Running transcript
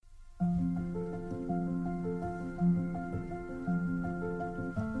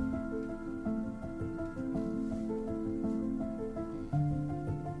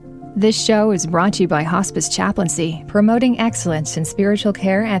This show is brought to you by Hospice Chaplaincy, promoting excellence in spiritual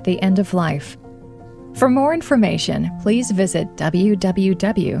care at the end of life. For more information, please visit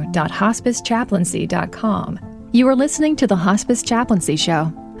www.hospicechaplaincy.com. You are listening to the Hospice Chaplaincy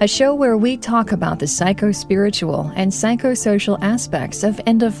Show, a show where we talk about the psycho-spiritual and psychosocial aspects of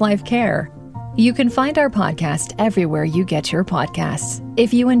end-of-life care. You can find our podcast everywhere you get your podcasts.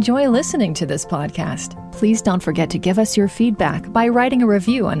 If you enjoy listening to this podcast, please don't forget to give us your feedback by writing a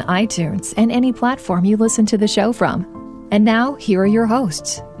review on iTunes and any platform you listen to the show from. And now, here are your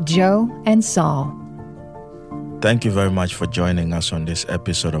hosts, Joe and Saul. Thank you very much for joining us on this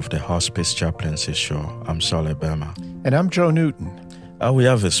episode of the Hospice Chaplaincy Show. I'm Sallie. And I'm Joe Newton. We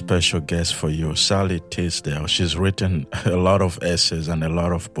have a special guest for you, Sallie Tisdale. She's written a lot of essays and a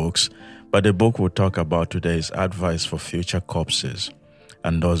lot of books, but the book we'll talk about today is Advice for Future Corpses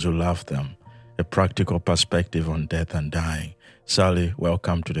and Those Who Love Them, a practical perspective on death and dying. Sallie,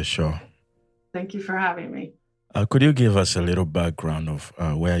 welcome to the show. Thank you for having me. Could you give us a little background of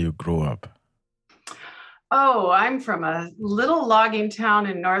where you grew up? Oh, I'm from a little logging town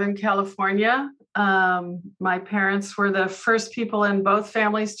in Northern California. My parents were the first people in both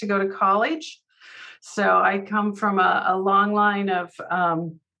families to go to college. So I come from a long line of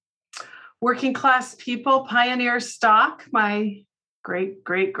working class people, pioneer stock. My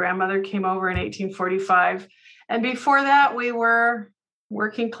great-great-grandmother came over in 1845. And before that, we were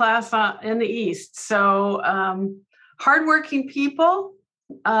working class in the East. So hardworking people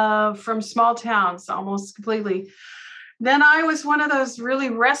from small towns, almost completely. Then I was one of those really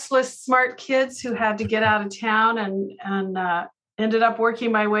restless, smart kids who had to get out of town and ended up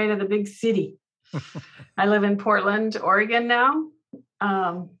working my way to the big city. I live in Portland, Oregon now.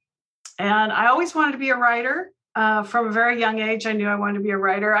 And I always wanted to be a writer. From a very young age, I knew I wanted to be a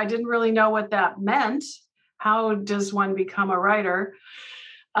writer. I didn't really know what that meant. How does one become a writer?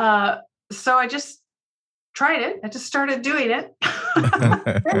 So I just tried it. I just started doing it.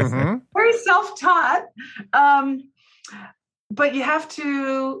 Very self-taught. But you have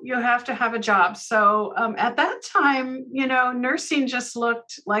to have a job. So at that time, nursing just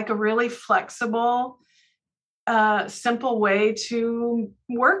looked like a really flexible, simple way to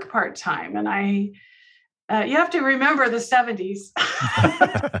work part-time. And you have to remember the 70s.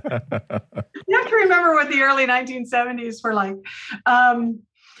 You have to remember what the early 1970s were like.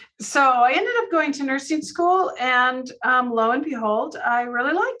 So I ended up going to nursing school, and lo and behold, I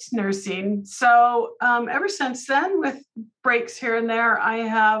really liked nursing. So ever since then, with breaks here and there, I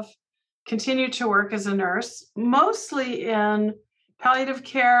have continued to work as a nurse, mostly in palliative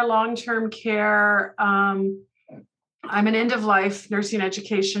care, long-term care. I'm an end-of-life nursing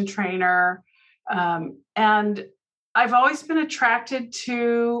education trainer, and I've always been attracted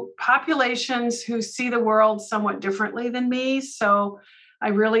to populations who see the world somewhat differently than me. So I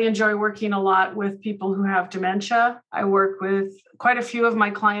really enjoy working a lot with people who have dementia. I work with quite a few of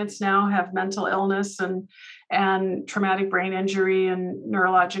my clients now have mental illness and traumatic brain injury and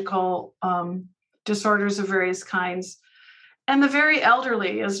neurological disorders of various kinds. And the very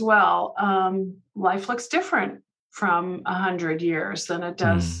elderly as well. Life looks different from 100 years than it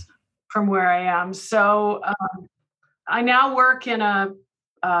does from where I am. So I now work in a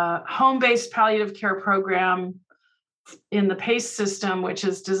home-based palliative care program in the PACE system, which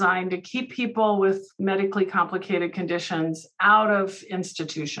is designed to keep people with medically complicated conditions out of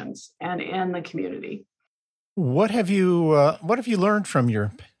institutions and in the community. What have you learned from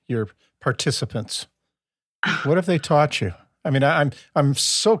your participants? What have they taught you? I mean, I'm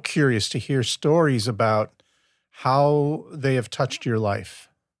so curious to hear stories about how they have touched your life.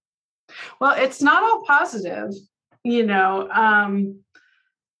 Well, it's not all positive, it's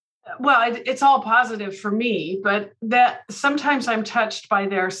all positive for me, but that sometimes I'm touched by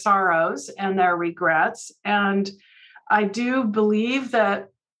their sorrows and their regrets. And I do believe that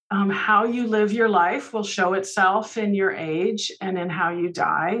how you live your life will show itself in your age and in how you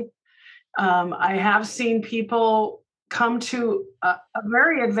die. I have seen people come to a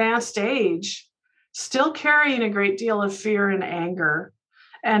very advanced age still carrying a great deal of fear and anger.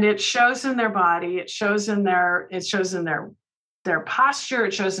 And it shows in their body, it shows in their posture,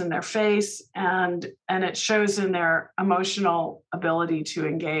 it shows in their face, and it shows in their emotional ability to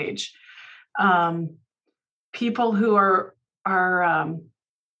engage. People who are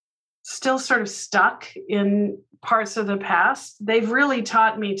still sort of stuck in parts of the past, they've really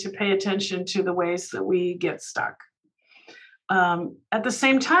taught me to pay attention to the ways that we get stuck. At the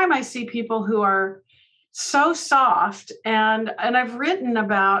same time, I see people who are so soft, and I've written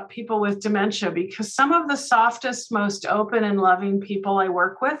about people with dementia because some of the softest, most open and loving people I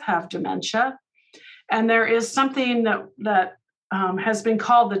work with have dementia. And there is something that has been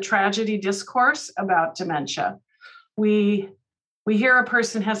called the tragedy discourse about dementia. We hear a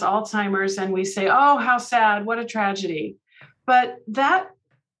person has Alzheimer's and we say, oh, how sad, what a tragedy. But that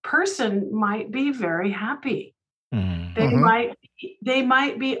person might be very happy. They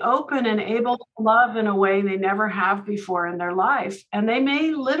might be open and able to love in a way they never have before in their life. And they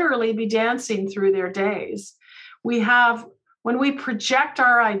may literally be dancing through their days. When we project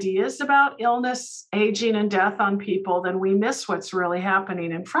our ideas about illness, aging, and death on people, then we miss what's really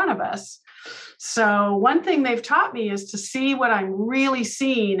happening in front of us. So one thing they've taught me is to see what I'm really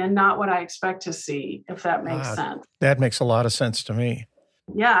seeing and not what I expect to see, if that makes sense. That makes a lot of sense to me.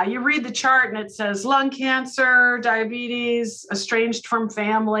 Yeah, you read the chart and it says lung cancer, diabetes, estranged from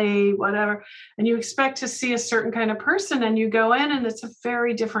family, whatever, and you expect to see a certain kind of person, and you go in and it's a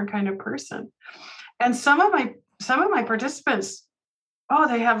very different kind of person. And some of my participants,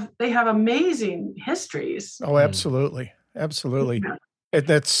 they have amazing histories. Oh, absolutely. Absolutely. Yeah.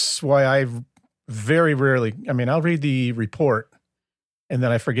 That's why I very rarely, I'll read the report and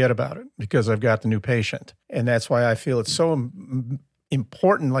then I forget about it because I've got the new patient. And that's why I feel it's so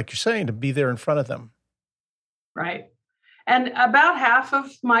important, like you're saying, to be there in front of them. Right. And about half of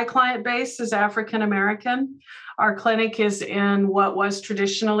my client base is African American. Our clinic is in what was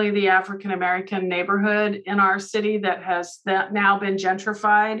traditionally the African American neighborhood in our city that has now been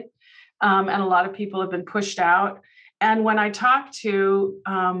gentrified, and a lot of people have been pushed out. And when I talk to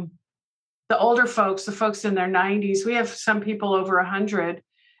the older folks, the folks in their 90s, we have some people over 100,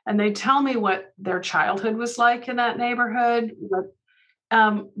 and they tell me what their childhood was like in that neighborhood.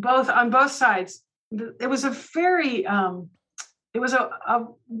 On both sides, it was a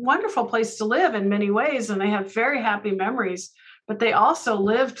wonderful place to live in many ways, and they have very happy memories, but they also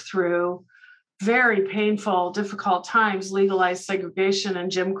lived through very painful, difficult times, legalized segregation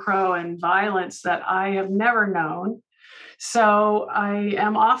and Jim Crow and violence that I have never known. So I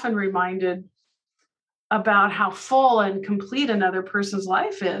am often reminded about how full and complete another person's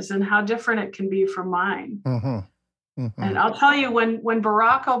life is and how different it can be from mine. Mm-hmm. Mm-hmm. And I'll tell you, when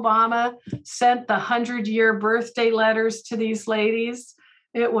Barack Obama sent the 100-year birthday letters to these ladies,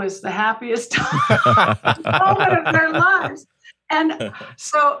 it was the happiest moment of their lives. And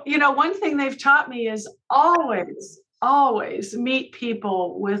so, one thing they've taught me is always meet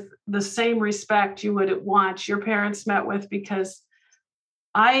people with the same respect you would want your parents met with, because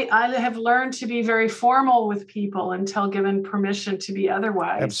I have learned to be very formal with people until given permission to be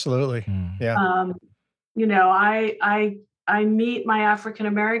otherwise. Absolutely. Yeah. I meet my African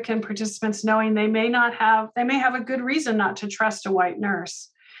American participants knowing they may have a good reason not to trust a white nurse,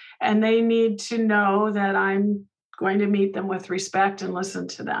 and they need to know that I'm going to meet them with respect and listen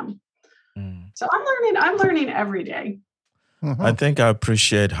to them. So I'm learning every day. Mm-hmm. I think I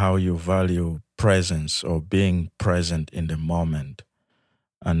appreciate how you value presence, or being present in the moment,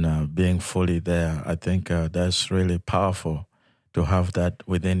 and being fully there. I think that's really powerful to have that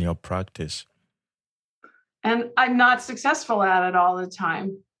within your practice. And I'm not successful at it all the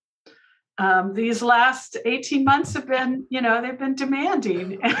time. These last 18 months have been, they've been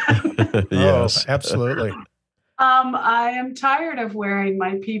demanding. Yes, absolutely. I am tired of wearing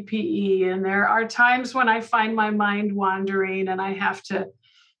my PPE, and there are times when I find my mind wandering and I have to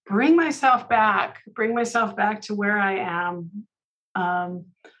bring myself back to where I am.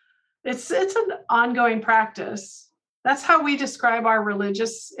 It's an ongoing practice. That's how we describe our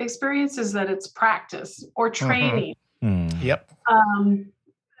religious experience, is that it's practice or training. Mm-hmm. Yep.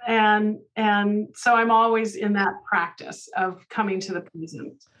 And so I'm always in that practice of coming to the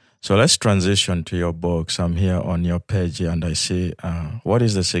present. So let's transition to your books. I'm here on your page and I see, what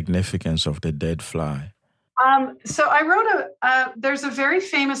is the significance of the dead fly? So I wrote there's a very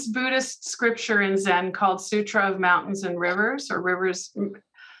famous Buddhist scripture in Zen called Sutra of Mountains and Rivers, or Rivers.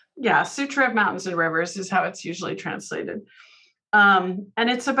 Yeah, Sutra of Mountains and Rivers is how it's usually translated. And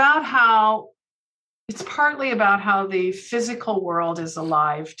it's partly about how the physical world is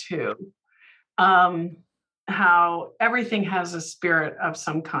alive too. How everything has a spirit of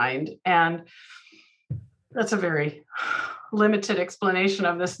some kind. And that's a very limited explanation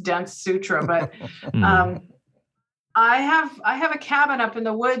of this dense sutra, but I have a cabin up in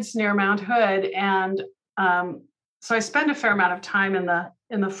the woods near Mount Hood, and so I spend a fair amount of time in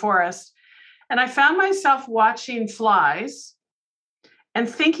the forest, and I found myself watching flies and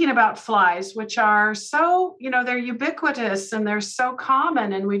thinking about flies, which are so, they're ubiquitous and they're so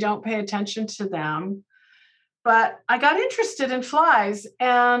common and we don't pay attention to them. But I got interested in flies,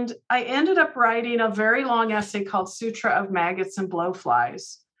 and I ended up writing a very long essay called Sutra of Maggots and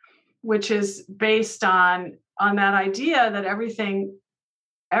Blowflies, which is based on that idea that everything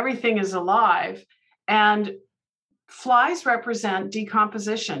is alive. And flies represent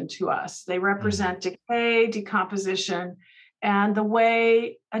decomposition to us. They represent decay, decomposition, and the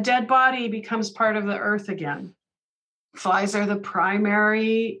way a dead body becomes part of the earth again. Flies are the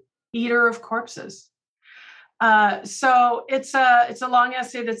primary eater of corpses. So it's a long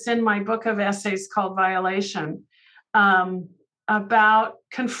essay that's in my book of essays called Violation, about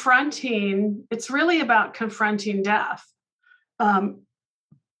confronting. It's really about confronting death.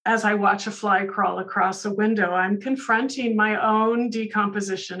 As I watch a fly crawl across a window, I'm confronting my own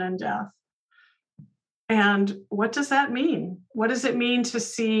decomposition and death. And what does that mean? What does it mean to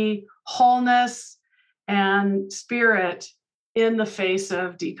see wholeness and spirit in the face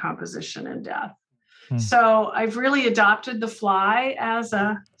of decomposition and death? So I've really adopted the fly as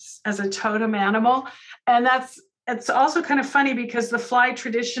a totem animal. And it's also kind of funny because the fly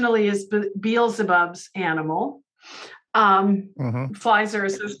traditionally is Beelzebub's animal. Flies are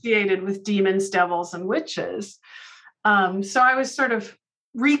associated with demons, devils, and witches. So I was sort of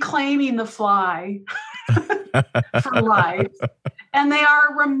reclaiming the fly for life. And they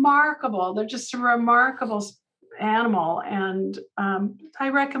are remarkable. They're just a remarkable animal. And I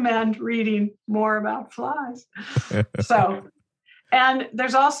recommend reading more about flies. And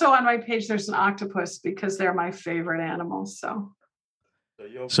there's also on my page, there's an octopus because they're my favorite animals. So I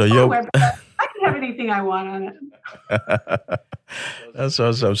can have anything I want on it. That's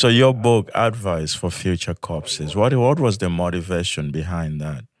awesome. So your book, Advice for Future Corpses, what was the motivation behind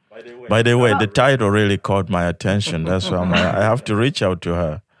that? By the way, the title really caught my attention. That's why I have to reach out to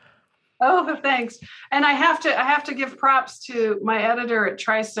her. Oh, thanks. And I have to give props to my editor at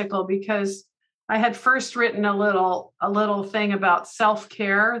Tricycle because I had first written a little thing about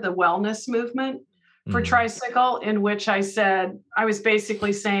self-care, the wellness movement for Tricycle, in which I said, I was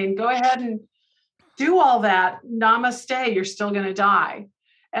basically saying, go ahead and do all that. Namaste, you're still going to die.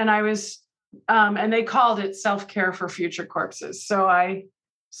 And and they called it Self-Care for Future Corpses. So I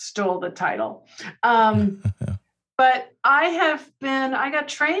stole the title. But I got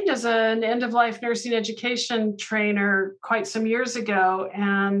trained as an end-of-life nursing education trainer quite some years ago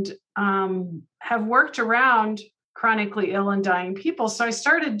and have worked around chronically ill and dying people. So I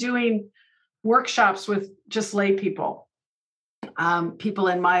started doing workshops with just lay people, people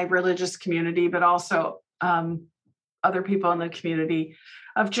in my religious community, but also other people in the community,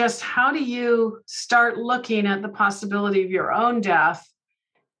 of just how do you start looking at the possibility of your own death.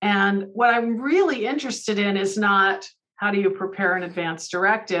 And what I'm really interested in is not how do you prepare an advance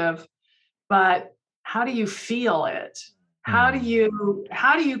directive, but how do you feel it? How do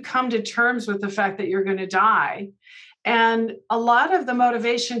you come to terms with the fact that you're going to die? And a lot of the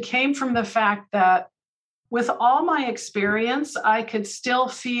motivation came from the fact that with all my experience, I could still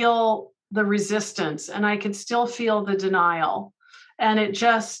feel the resistance and I could still feel the denial. And it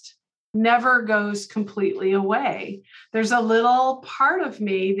just never goes completely away. There's a little part of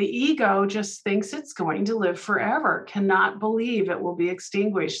me, the ego, just thinks it's going to live forever, cannot believe it will be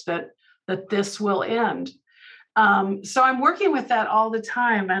extinguished, that this will end. So I'm working with that all the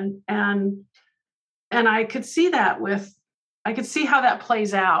time. And I could see I could see how that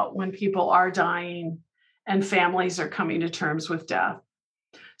plays out when people are dying and families are coming to terms with death.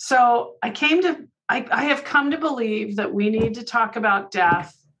 So I have come to believe that we need to talk about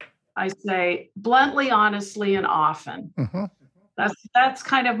death, I say, bluntly, honestly, and often. That's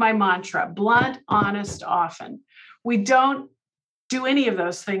kind of my mantra: blunt, honest, often. We don't do any of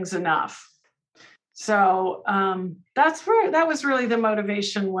those things enough. So that was really the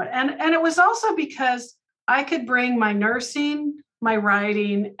motivation. And it was also because I could bring my nursing, my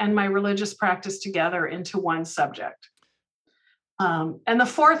writing, and my religious practice together into one subject. And the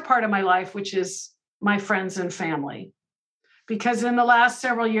fourth part of my life, which is my friends and family. Because in the last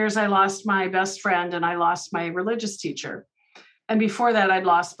several years, I lost my best friend and I lost my religious teacher. And before that, I'd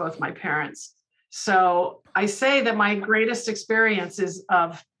lost both my parents. So I say that my greatest experience is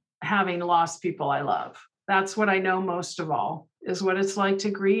of having lost people I love. That's what I know most of all, is what it's like to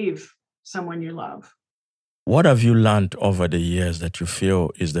grieve someone you love. What have you learned over the years that you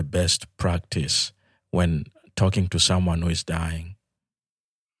feel is the best practice when talking to someone who is dying?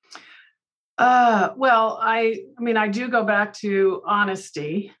 Well, I do go back to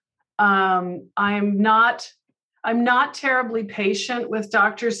honesty. I'm not terribly patient with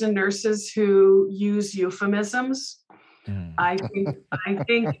doctors and nurses who use euphemisms. I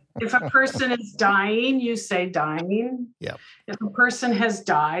think if a person is dying, you say dying. Yeah. If a person has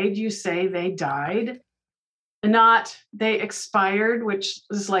died, you say they died. Not they expired, which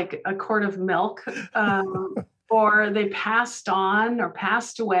is like a quart of milk, or they passed on or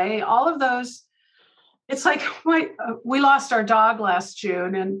passed away. All of those. It's like we lost our dog last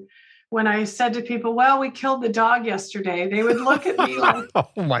June, and when I said to people, well, we killed the dog yesterday, they would look at me like, oh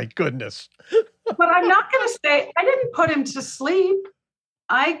my goodness. But I'm not going to say, I didn't put him to sleep.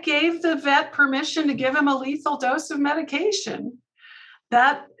 I gave the vet permission to give him a lethal dose of medication.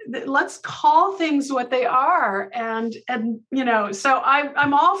 Let's call things what they are. And so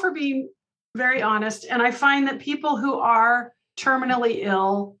I'm all for being very honest. And I find that people who are terminally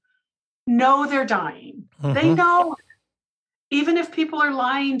ill know they're dying. Mm-hmm. They know. Even if people are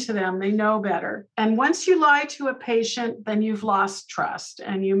lying to them, they know better. And once you lie to a patient, then you've lost trust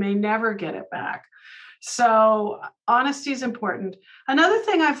and you may never get it back. So honesty is important. Another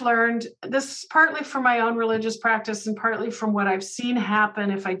thing I've learned, this is partly from my own religious practice and partly from what I've seen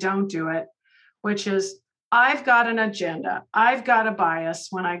happen if I don't do it, which is I've got an agenda. I've got a bias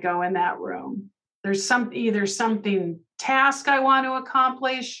when I go in that room. There's either something task I want to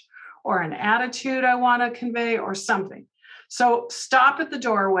accomplish or an attitude I want to convey or something. So stop at the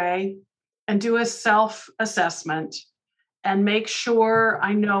doorway and do a self-assessment and make sure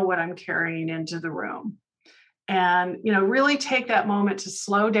I know what I'm carrying into the room. And, really take that moment to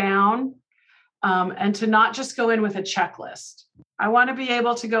slow down and to not just go in with a checklist. I want to be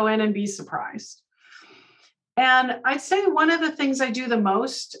able to go in and be surprised. And I'd say one of the things I do the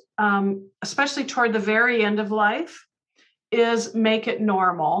most, especially toward the very end of life, is make it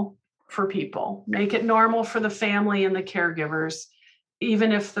normal for people, make it normal for the family and the caregivers,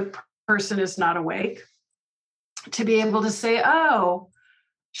 even if the person is not awake, to be able to say, oh,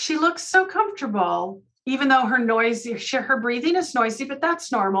 she looks so comfortable, even though her breathing is noisy, but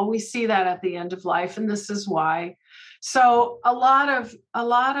that's normal. We see that at the end of life, and this is why. So a lot of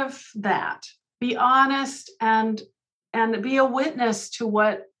that, be honest and be a witness to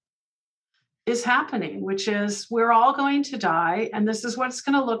what is happening, which is we're all going to die, and this is what it's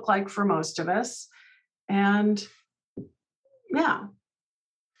going to look like for most of us. And yeah.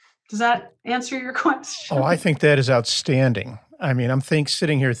 Does that answer your question? Oh, I think that is outstanding. I mean, I'm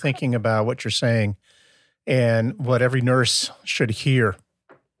sitting here thinking about what you're saying and what every nurse should hear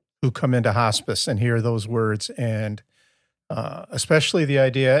who come into hospice and hear those words. And especially the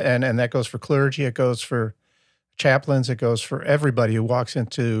idea, and that goes for clergy, it goes for chaplains, it goes for everybody who walks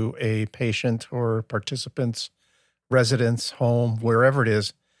into a patient or participant's residence, home, wherever it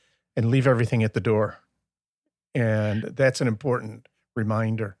is, and leave everything at the door. And that's an important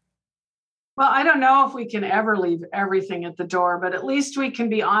reminder. Well, I don't know if we can ever leave everything at the door, but at least we can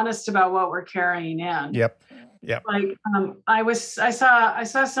be honest about what we're carrying in. Yep. Like I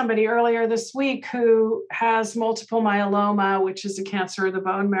saw somebody earlier this week who has multiple myeloma, which is a cancer of the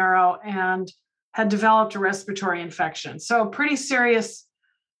bone marrow, and had developed a respiratory infection. So a pretty serious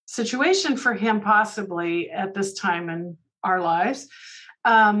situation for him, possibly at this time in our lives.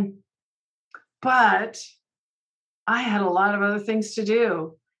 But I had a lot of other things to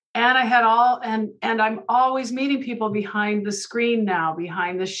do. And I had and I'm always meeting people behind the screen now,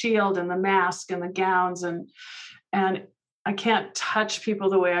 behind the shield and the mask and the gowns. And I can't touch people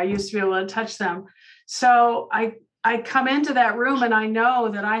the way I used to be able to touch them. So I come into that room and I know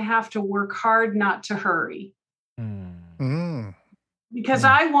that I have to work hard not to hurry. Because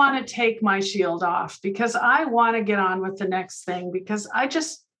I want to take my shield off, because I want to get on with the next thing, because I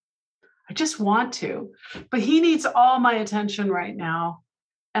just want to. But he needs all my attention right now.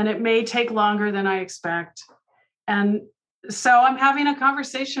 And it may take longer than I expect. And so I'm having a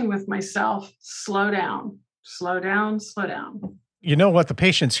conversation with myself. Slow down, slow down, slow down. You know what? The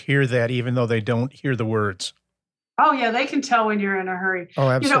patients hear that even though they don't hear the words. Oh, yeah. They can tell when you're in a hurry. Oh,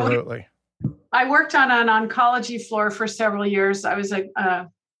 absolutely. I worked on an oncology floor for several years. I was a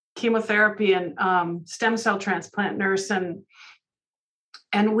chemotherapy and stem cell transplant nurse. And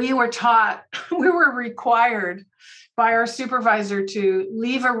we were required by our supervisor to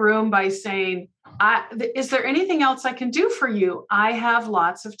leave a room by saying, is there anything else I can do for you? I have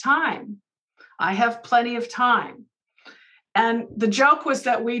lots of time. I have plenty of time. And the joke was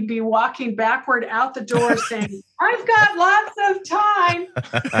that we'd be walking backward out the door saying, I've got lots of time,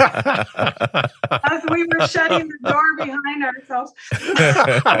 as we were shutting the door behind ourselves.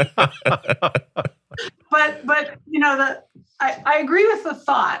 But I agree with the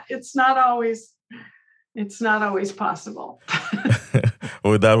thought. It's not always possible.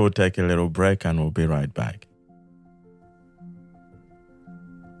 With that, we'll take a little break and we'll be right back.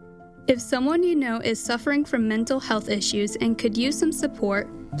 If someone you know is suffering from mental health issues and could use some support,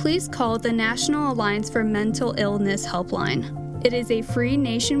 please call the National Alliance for Mental Illness Helpline. It is a free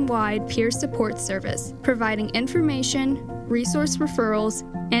nationwide peer support service, providing information, resource referrals,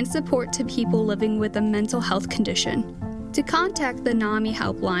 and support to people living with a mental health condition. To contact the NAMI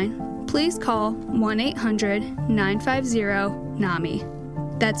helpline, please call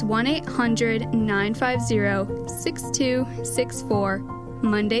 1-800-950-NAMI. That's 1-800-950-6264,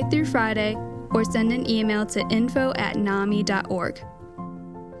 Monday through Friday, or send an email to info@nami.org.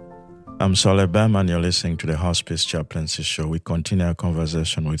 I'm Sallie and you're listening to the Hospice Chaplaincy Show. We continue our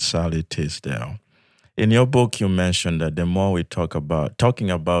conversation with Sallie Tisdale. In your book, you mentioned that the more we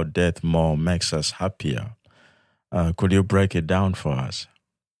talking about death more makes us happier. Could you break it down for us?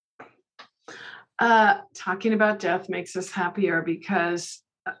 Talking about death makes us happier because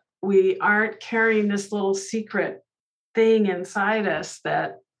we aren't carrying this little secret thing inside us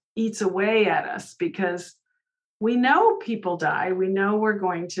that eats away at us, because we know people die. We know we're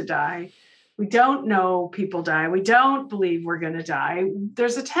going to die. We don't know people die. We don't believe we're going to die.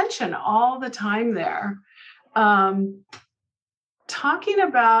 There's a tension all the time there. Talking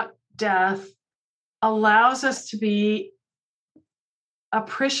about death allows us to be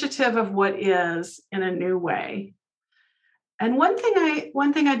appreciative of what is in a new way. And one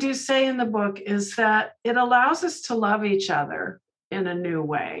thing I do say in the book is that it allows us to love each other in a new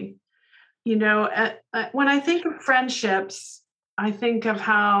way. You know, when I think of friendships, I think of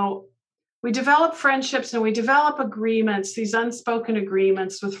how we develop friendships and we develop agreements, these unspoken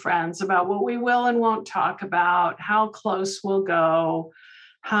agreements with friends about what we will and won't talk about, how close we'll go,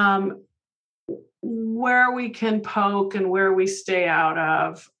 where we can poke and where we stay out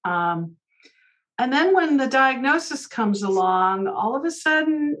of. And then when the diagnosis comes along, all of a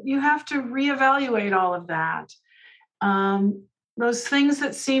sudden you have to reevaluate all of that. Those things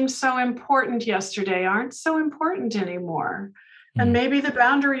that seemed so important yesterday aren't so important anymore. And maybe the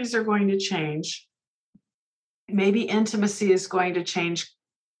boundaries are going to change. Maybe intimacy is going to change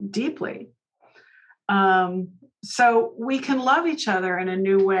deeply. So we can love each other in a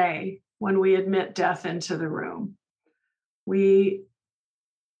new way when we admit death into the room.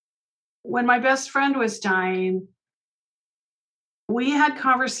 When my best friend was dying, we had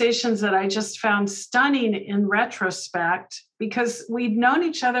conversations that I just found stunning in retrospect, because we'd known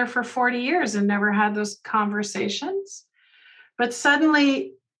each other for 40 years and never had those conversations. But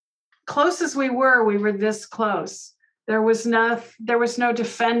suddenly, close as we were this close. There was no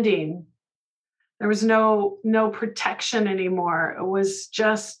defending. There was no protection anymore. It was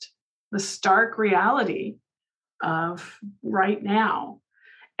just the stark reality of right now.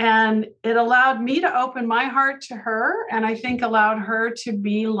 And it allowed me to open my heart to her, and I think allowed her to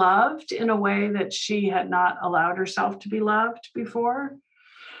be loved in a way that she had not allowed herself to be loved before.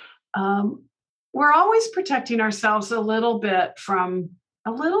 We're always protecting ourselves a little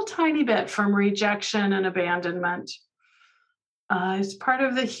tiny bit from rejection and abandonment. It's part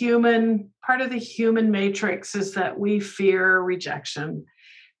of the human matrix is that we fear rejection.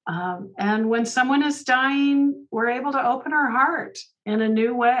 And when someone is dying, we're able to open our heart in a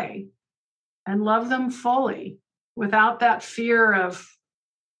new way and love them fully without that fear of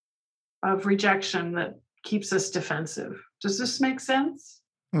rejection that keeps us defensive. Does this make sense?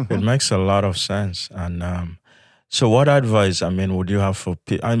 Mm-hmm. It makes a lot of sense. And so what advice, would you have for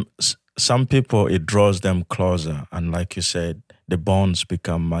people? Some people, it draws them closer. And like you said, the bonds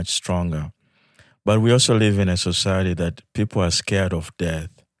become much stronger. But we also live in a society that people are scared of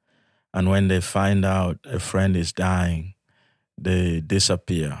death. And when they find out a friend is dying, they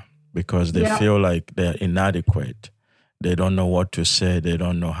disappear because they feel like they're inadequate. They don't know what to say. They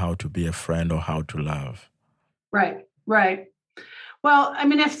don't know how to be a friend or how to love. Right. Well,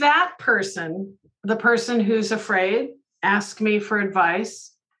 if that person, the person who's afraid, asked me for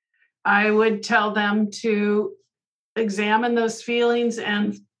advice, I would tell them to examine those feelings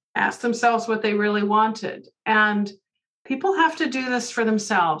and ask themselves what they really wanted. And people have to do this for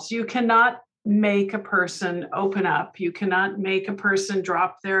themselves. You cannot make a person open up. You cannot make a person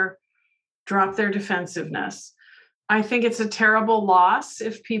drop their defensiveness. I think it's a terrible loss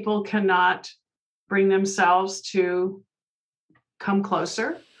if people cannot bring themselves to come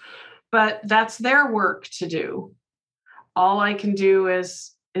closer, but that's their work to do. All I can do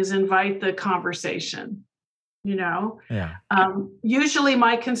is invite the conversation. Usually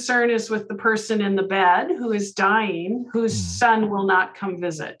my concern is with the person in the bed who is dying, whose son will not come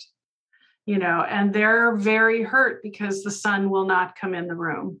visit, and they're very hurt because the son will not come in the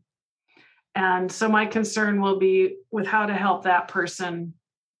room. And so my concern will be with how to help that person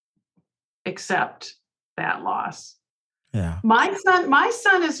accept that loss. Yeah. My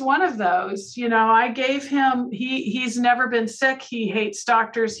son is one of those. I gave him, he's never been sick. He hates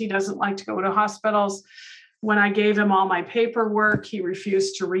doctors. He doesn't like to go to hospitals. When I gave him all my paperwork, he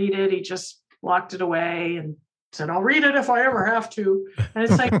refused to read it. He just locked it away and said, I'll read it if I ever have to. And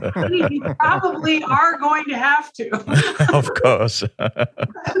it's like, you probably are going to have to. Of course.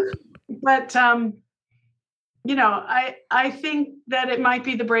 But I think that it might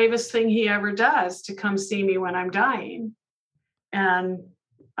be the bravest thing he ever does to come see me when I'm dying. And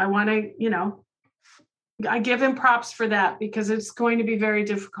I want to, I give him props for that because it's going to be very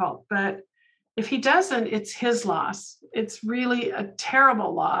difficult. But if he doesn't, it's his loss. It's really a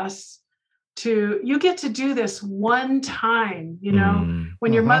terrible loss. You get to do this one time,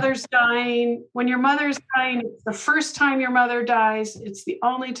 when your mother's dying, it's the first time your mother dies. It's the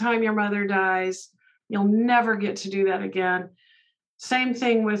only time your mother dies. You'll never get to do that again. Same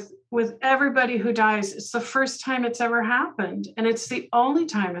thing with everybody who dies. It's the first time it's ever happened, and it's the only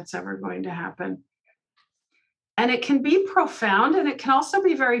time it's ever going to happen. And it can be profound, and it can also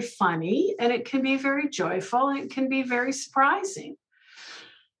be very funny, and it can be very joyful, and it can be very surprising.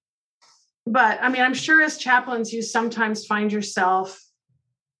 But I mean, I'm sure as chaplains, you sometimes find yourself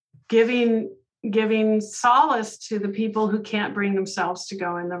giving solace to the people who can't bring themselves to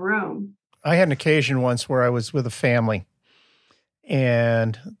go in the room. I had an occasion once where I was with a family,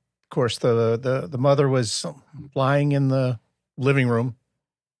 and of course the mother was lying in the living room,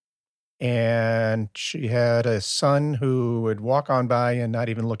 and she had a son who would walk on by and not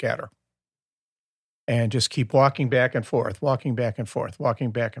even look at her, and just keep walking back and forth, walking back and forth, walking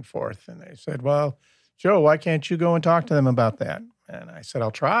back and forth. And they said, "Well, Joe, why can't you go and talk to them about that?" And I said,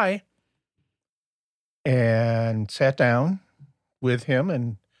 "I'll try." And sat down with him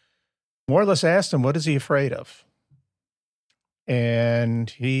and more or less asked him, what is he afraid of? And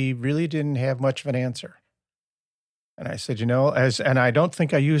he really didn't have much of an answer. And I said, and I don't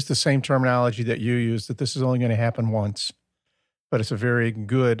think I used the same terminology that you used, that this is only going to happen once, but it's a very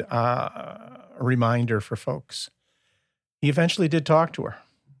good reminder for folks. He eventually did talk to her,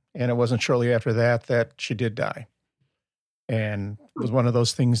 and it wasn't shortly after that she did die. And it was one of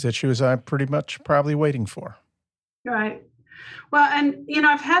those things that she was pretty much probably waiting for. Right. Well, and,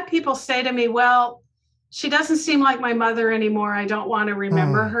 I've had people say to me, well, she doesn't seem like my mother anymore. I don't want to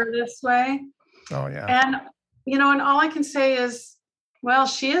remember her this way. Oh, yeah. And, and all I can say is, well,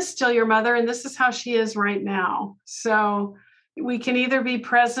 she is still your mother, and this is how she is right now. So we can either be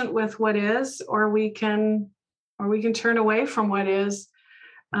present with what is, or we can turn away from what is.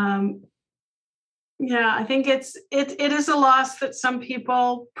 I think it is a loss that some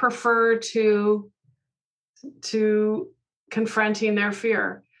people prefer to confronting their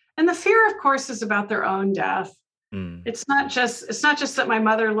fear. And the fear, of course, is about their own death. It's not just that my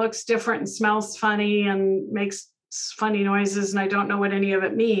mother looks different and smells funny and makes funny noises and I don't know what any of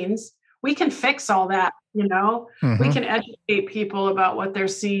it means. We can fix all that, Mm-hmm. We can educate people about what they're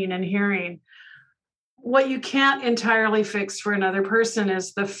seeing and hearing. What you can't entirely fix for another person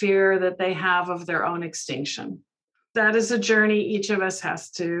is the fear that they have of their own extinction. That is a journey each of us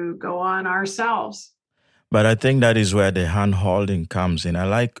has to go on ourselves. But I think that is where the hand-holding comes in. I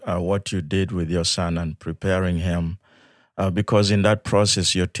like what you did with your son and preparing him, because in that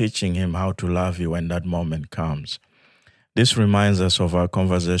process, you're teaching him how to love you when that moment comes. This reminds us of our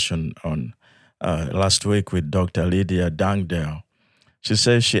conversation on last week with Dr. Lydia Dangdale. She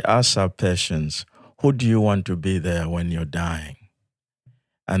says she asks her patients, who do you want to be there when you're dying?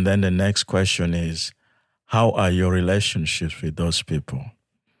 And then the next question is, how are your relationships with those people?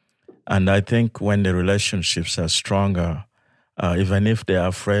 And I think when the relationships are stronger, even if they are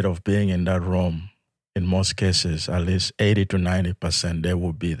afraid of being in that room, in most cases, at least 80 to 90%, they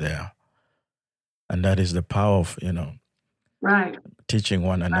will be there. And that is the power of, right, teaching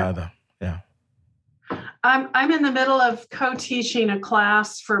one another. Yeah. I'm in the middle of co-teaching a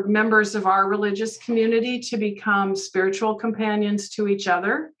class for members of our religious community to become spiritual companions to each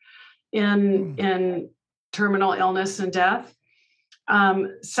other in terminal illness and death.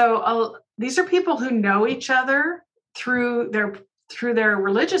 So these are people who know each other through their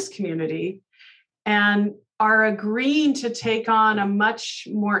religious community and are agreeing to take on a much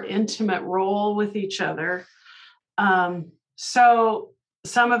more intimate role with each other. So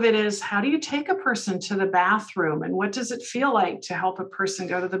some of it is, how do you take a person to the bathroom, and what does it feel like to help a person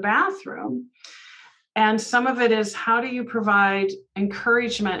go to the bathroom? And some of it is, how do you provide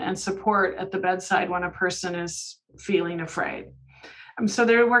encouragement and support at the bedside when a person is feeling afraid? So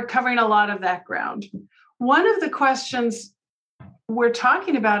we're covering a lot of that ground. One of the questions we're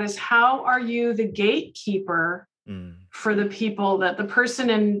talking about is, how are you the gatekeeper for the people that the person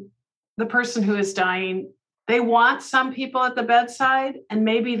who is dying, they want some people at the bedside, and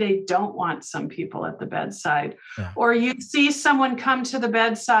maybe they don't want some people at the bedside. Yeah. Or you see someone come to the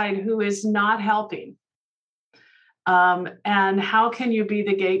bedside who is not helping. And how can you be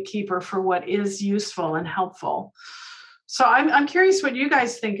the gatekeeper for what is useful and helpful? So I'm curious what you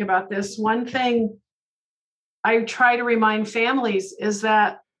guys think about this. One thing I try to remind families is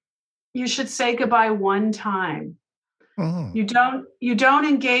that you should say goodbye one time. Mhm. You don't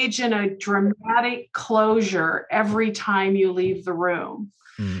engage in a dramatic closure every time you leave the room,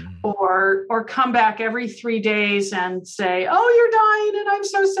 or come back every 3 days and say, "Oh, you're dying, and I'm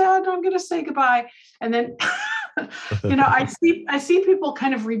so sad. I'm going to say goodbye." And then, I see people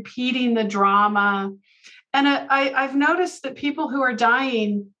kind of repeating the drama, and I've noticed that people who are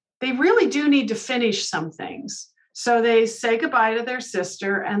dying, they really do need to finish some things. So they say goodbye to their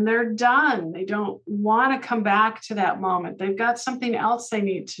sister and they're done. They don't want to come back to that moment. They've got something else they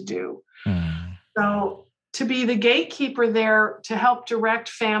need to do. So to be the gatekeeper there to help direct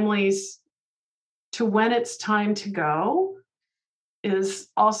families to when it's time to go is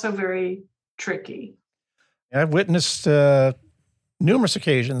also very tricky. I've witnessed numerous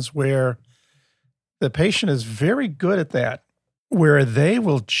occasions where the patient is very good at that, where they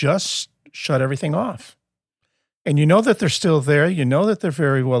will just shut everything off. And you know that they're still there. You know that they're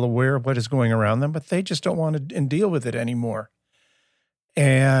very well aware of what is going around them, but they just don't want to deal with it anymore.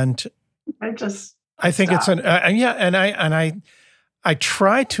 And I think it's I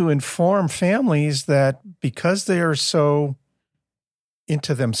try to inform families that because they are so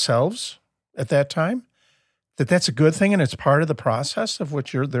into themselves at that time, that's a good thing, and it's part of the process of what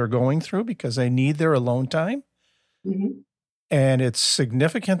they're going through, because they need their alone time. Mm-hmm. And it's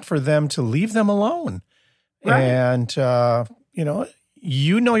significant for them to leave them alone. Right. And,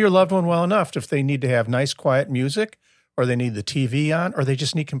 you know your loved one well enough if they need to have nice, quiet music, or they need the TV on, or they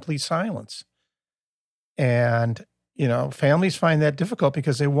just need complete silence. And, families find that difficult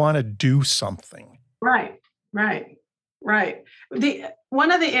because they want to do something. Right.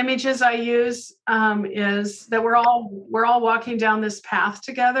 One of the images I use is that we're all walking down this path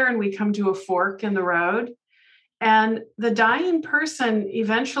together, and we come to a fork in the road. And the dying person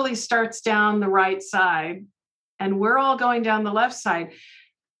eventually starts down the right side, and we're all going down the left side.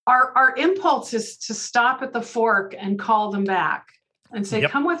 Our impulse is to stop at the fork and call them back and say,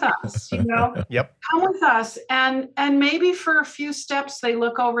 "Come with us," Yep. Come with us. And maybe for a few steps they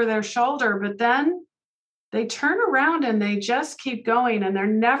look over their shoulder, but then they turn around and they just keep going, and they're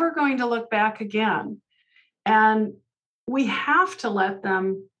never going to look back again. And we have to let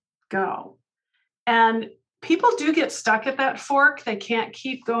them go. And people do get stuck at that fork. They can't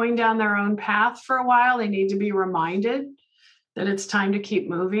keep going down their own path for a while. They need to be reminded that it's time to keep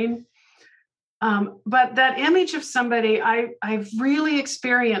moving. But that image of somebody, I've really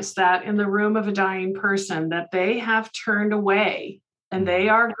experienced that in the room of a dying person, that they have turned away and they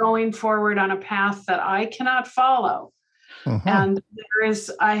are going forward on a path that I cannot follow. Mm-hmm. And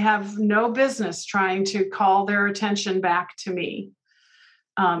I have no business trying to call their attention back to me.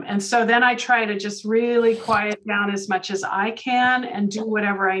 And so then I try to just really quiet down as much as I can and do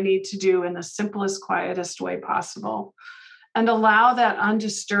whatever I need to do in the simplest, quietest way possible, and allow that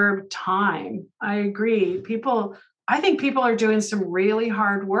undisturbed time. I agree. I think people are doing some really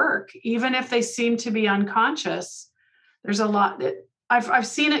hard work, even if they seem to be unconscious. There's a lot that I've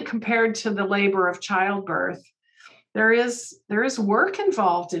seen it compared to the labor of childbirth. There is work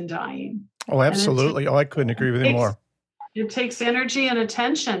involved in dying. Oh, absolutely. I couldn't agree with you more. It takes energy and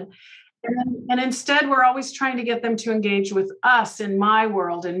attention. And instead, we're always trying to get them to engage with us in my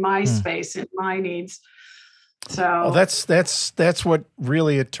world, in my space, in my needs. So that's what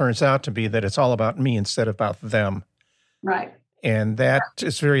really it turns out to be, that it's all about me instead of about them. Right. And that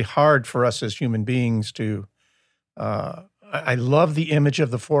is very hard for us as human beings to, I love the image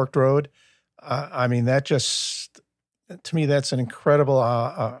of the forked road. I mean, that just, to me, that's an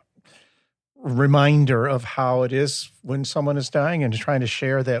incredible reminder of how it is when someone is dying, and trying to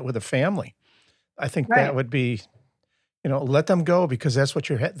share that with a family. I think that would be, let them go, because that's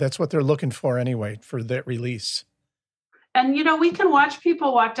what they're looking for anyway, for that release. And, we can watch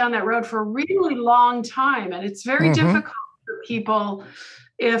people walk down that road for a really long time. And it's very difficult for people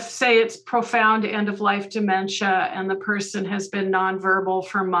if, say, it's profound end-of-life dementia and the person has been nonverbal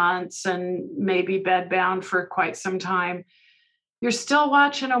for months and maybe bedbound for quite some time. You're still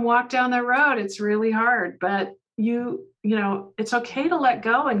watching them walk down the road. It's really hard, but it's okay to let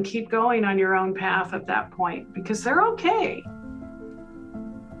go and keep going on your own path at that point, because they're okay.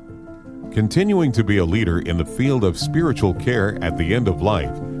 Continuing to be a leader in the field of spiritual care at the end of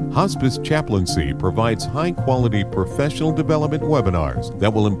life, Hospice Chaplaincy provides high-quality professional development webinars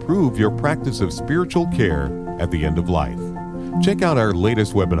that will improve your practice of spiritual care at the end of life. Check out our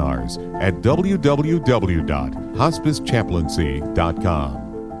latest webinars at www.hospicechaplaincy.com.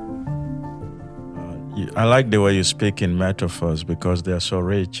 I like the way you speak in metaphors, because they're so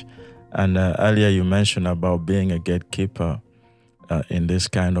rich. And earlier you mentioned about being a gatekeeper in this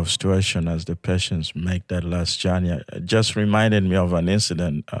kind of situation as the patients make that last journey. It just reminded me of an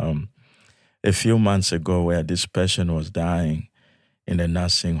incident. a few months ago where this patient was dying in a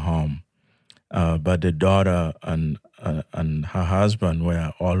nursing home. But the daughter and her husband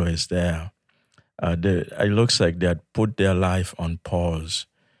were always there. It looks like they had put their life on pause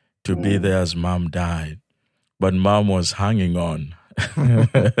to be there as mom died. But mom was hanging on.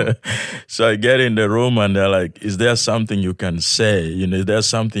 So I get in the room and they're like, is there something you can say? Is there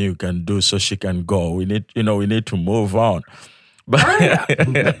something you can do so she can go? We need to move on. But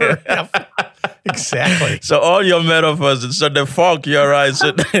exactly. So all your metaphors, so the fog your eyes.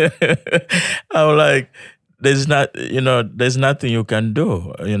 I'm like, there's nothing you can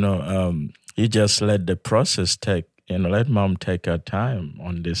do. You just let the process let mom take her time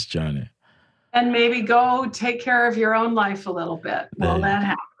on this journey. And maybe go take care of your own life a little bit while that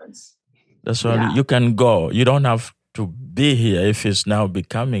happens. That's why you can go. You don't have to be here if it's now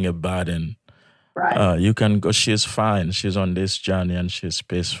becoming a burden. Right. You can go. She's fine. She's on this journey and she's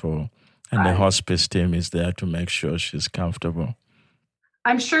peaceful. And the hospice team is there to make sure she's comfortable.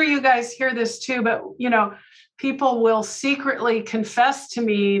 I'm sure you guys hear this too, but, people will secretly confess to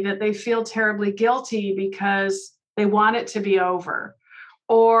me that they feel terribly guilty because they want it to be over.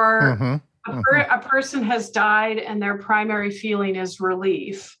 Or a person has died and their primary feeling is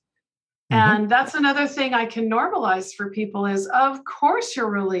relief. And that's another thing I can normalize for people is, of course you're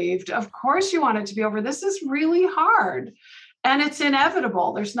relieved. Of course you want it to be over. This is really hard and it's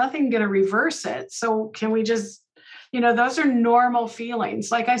inevitable. There's nothing going to reverse it. So can we just, those are normal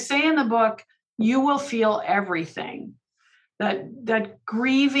feelings. Like I say in the book, you will feel everything. That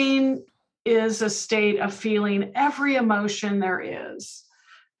grieving is a state of feeling every emotion there is.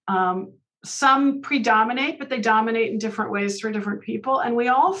 Some predominate, but they dominate in different ways for different people. And we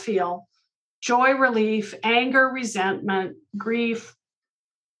all feel joy, relief, anger, resentment, grief,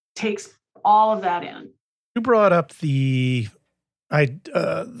 takes all of that in. You brought up the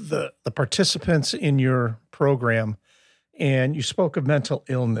participants in your program, and you spoke of mental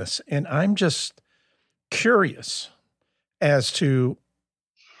illness. And I'm just curious as to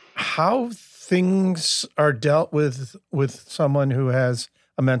how things are dealt with someone who has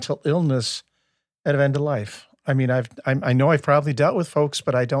a mental illness at end of life. I mean, I know I've probably dealt with folks,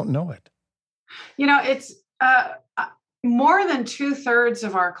 but I don't know it. It's more than 2/3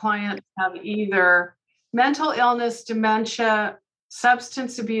 of our clients have either mental illness, dementia,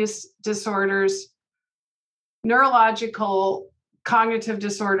 substance abuse disorders, neurological cognitive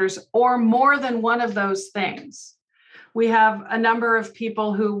disorders, or more than one of those things. We have a number of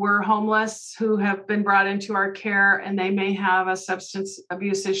people who were homeless who have been brought into our care, and they may have a substance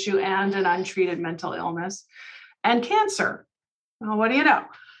abuse issue and an untreated mental illness and cancer. Well, what do you know?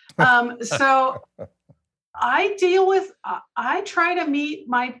 So I try to meet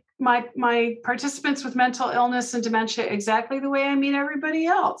my participants with mental illness and dementia exactly the way I meet everybody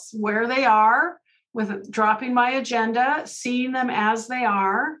else, where they are, with dropping my agenda, seeing them as they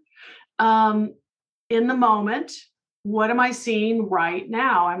are, in the moment. What am I seeing right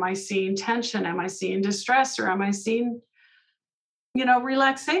now? Am I seeing tension? Am I seeing distress? Or am I seeing,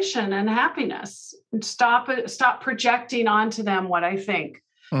 relaxation and happiness? And stop projecting onto them what I think.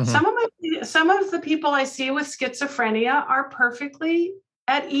 Some of the people I see with schizophrenia are perfectly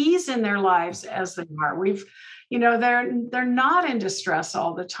at ease in their lives as they are. They're not in distress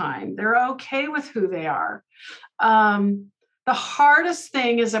all the time. They're okay with who they are. The hardest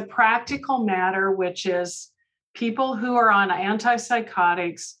thing is a practical matter, which is people who are on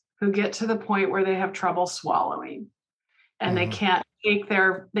antipsychotics who get to the point where they have trouble swallowing and they can't take the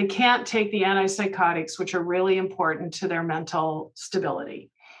antipsychotics, which are really important to their mental stability.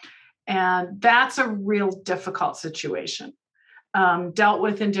 And that's a real difficult situation, dealt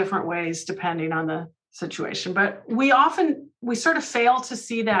with in different ways depending on the situation. But we sort of fail to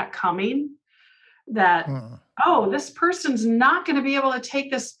see that coming, that, this person's not going to be able to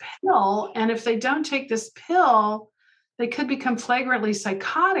take this pill. And if they don't take this pill, they could become flagrantly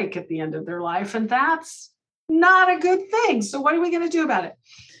psychotic at the end of their life. And that's not a good thing. So what are we going to do about it?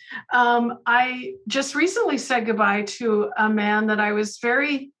 I just recently said goodbye to a man that I'm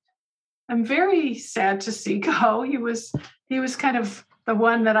very sad to see go. He was kind of the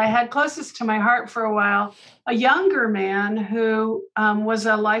one that I had closest to my heart for a while, a younger man who was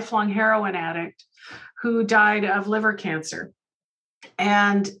a lifelong heroin addict who died of liver cancer.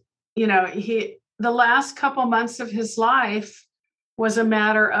 And, the last couple months of his life was a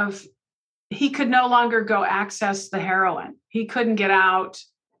matter of, he could no longer go access the heroin. He couldn't get out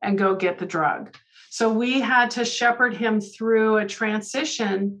and go get the drug. So we had to shepherd him through a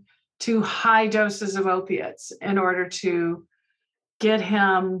transition to high doses of opiates in order to get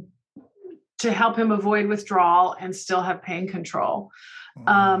him, to help him avoid withdrawal and still have pain control.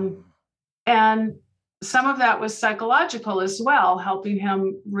 And some of that was psychological as well, helping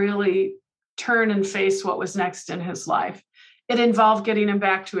him really turn and face what was next in his life. It involved getting him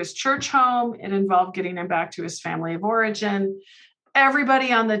back to his church home. It involved getting him back to his family of origin.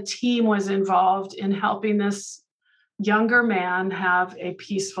 Everybody on the team was involved in helping this younger man have a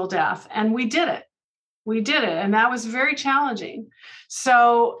peaceful death. And we did it. We did it. And that was very challenging.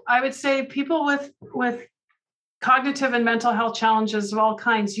 So I would say people with cognitive and mental health challenges of all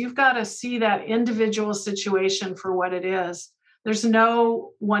kinds, you've got to see that individual situation for what it is. There's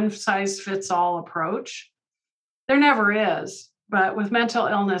no one-size-fits-all approach. There never is. But with mental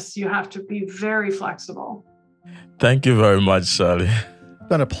illness, you have to be very flexible. Thank you very much, Sallie. It's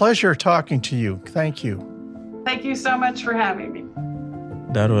been a pleasure talking to you. Thank you. Thank you so much for having me.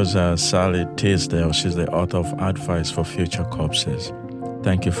 That was Sallie Tisdale. She's the author of Advice for Future Corpses.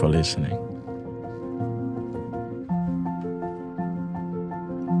 Thank you for listening.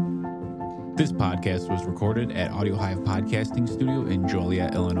 This podcast was recorded at Audio Hive Podcasting Studio in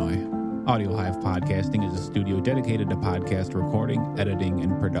Joliet, Illinois. Audio Hive Podcasting is a studio dedicated to podcast recording, editing,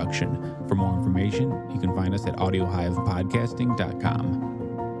 and production. For more information, you can find us at audiohivepodcasting.com.